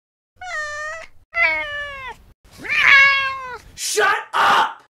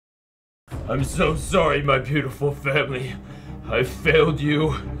I'm so sorry, my beautiful family. I failed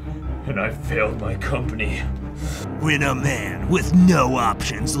you, and I failed my company. When a man with no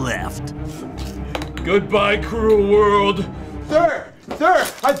options left. Goodbye, cruel world. Sir,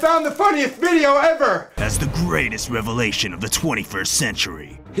 I found the funniest video ever. As the greatest revelation of the 21st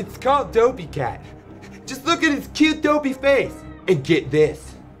century. It's called Dopey Cat. Just look at his cute dopey face. And get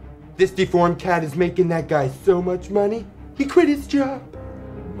this. This deformed cat is making that guy so much money, he quit his job.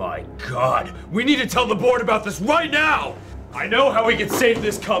 My God, we need to tell the board about this right now. I know how we can save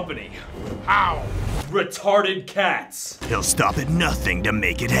this company. How? Retarded cats. He'll stop at nothing to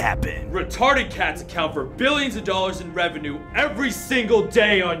make it happen. Retarded cats account for billions of dollars in revenue every single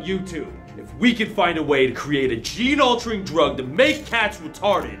day on YouTube. If we could find a way to create a gene-altering drug to make cats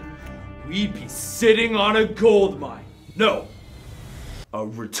retarded, we'd be sitting on a gold mine. No, a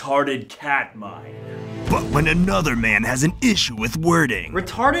retarded cat mine. But when another man has an issue with wording.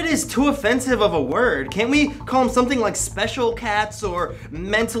 Retarded is too offensive of a word. Can't we call them something like special cats or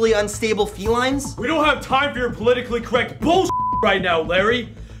mentally unstable felines? We don't have time for your politically correct bullshit right now,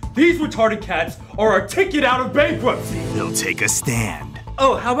 Larry. These retarded cats are our ticket out of bankruptcy. They'll take a stand.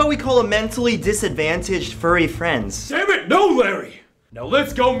 Oh, how about we call them mentally disadvantaged furry friends? Damn it, no, Larry! Now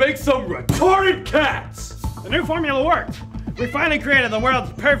let's go make some retarded cats! The new formula worked. We finally created the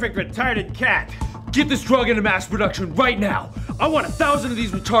world's perfect retarded cat. Get this drug into mass production right now. I want 1,000 of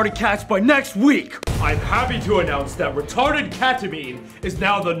these retarded cats by next week. I'm happy to announce that retarded ketamine is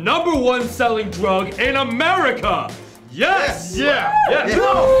now the #1 selling drug in America. Yes! Yeah!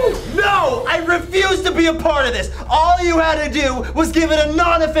 No! I refuse to be a part of this. All you had to do was give it a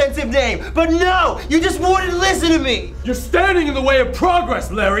non-offensive name. But no, you just wouldn't listen to me. You're standing in the way of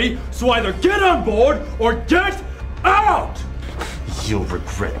progress, Larry. So either get on board or get out! You'll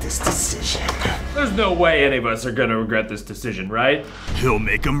regret this decision. There's no way any of us are gonna regret this decision, right? He'll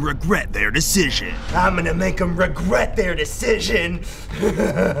make them regret their decision. I'm gonna make them regret their decision.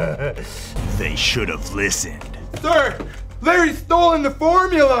 They should have listened. Sir, Larry's stolen the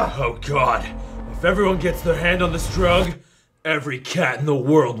formula. Oh God, if everyone gets their hand on this drug, every cat in the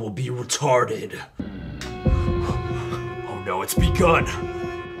world will be retarded. Oh no, it's begun.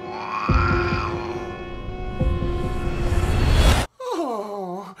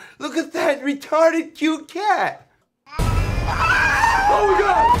 Oh, look at that retarded cute cat. Oh my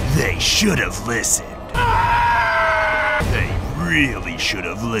God. They should have listened. They really should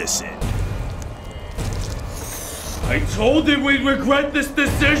have listened. I told him we'd regret this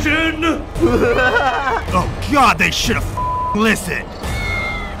decision! Oh God, they should have listened.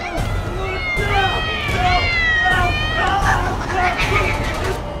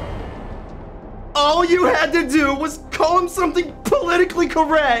 All you had to do was call him something politically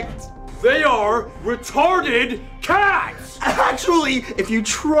correct. They are retarded cats! Actually, if you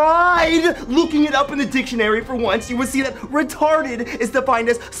tried looking it up in the dictionary for once, you would see that retarded is defined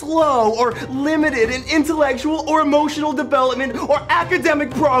as slow or limited in intellectual or emotional development or academic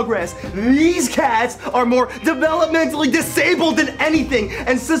progress. These cats are more developmentally disabled than anything,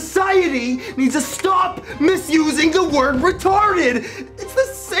 and society needs to stop misusing the word retarded. It's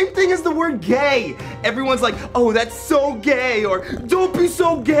the same thing as the word gay. Everyone's like, oh, that's so gay, or don't be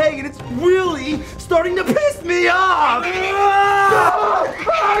so gay, and it's really starting to piss me off.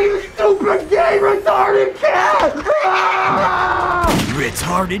 You stupid gay retarded cat!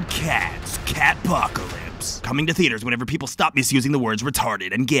 Retarded Cats, Catpocalypse. Coming to theaters whenever people stop misusing the words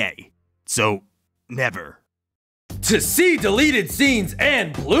retarded and gay. So, never. To see deleted scenes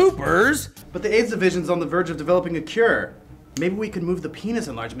and bloopers! But the AIDS division's on the verge of developing a cure. Maybe we could move the penis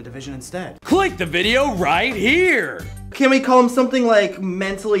enlargement division instead. Click the video right here! Can we call them something like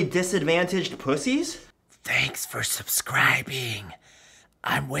mentally disadvantaged pussies? Thanks for subscribing.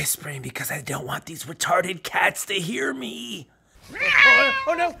 I'm whispering because I don't want these retarded cats to hear me.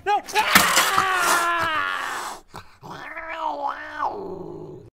 Oh no, no!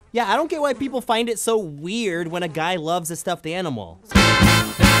 Yeah, I don't get why people find it so weird when a guy loves a stuffed animal. So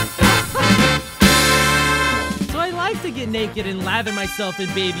I like to get naked and lather myself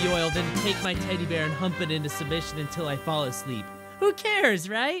in baby oil, then take my teddy bear and hump it into submission until I fall asleep. Who cares,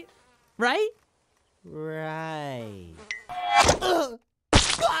 right? Right? Right.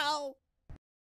 Ow!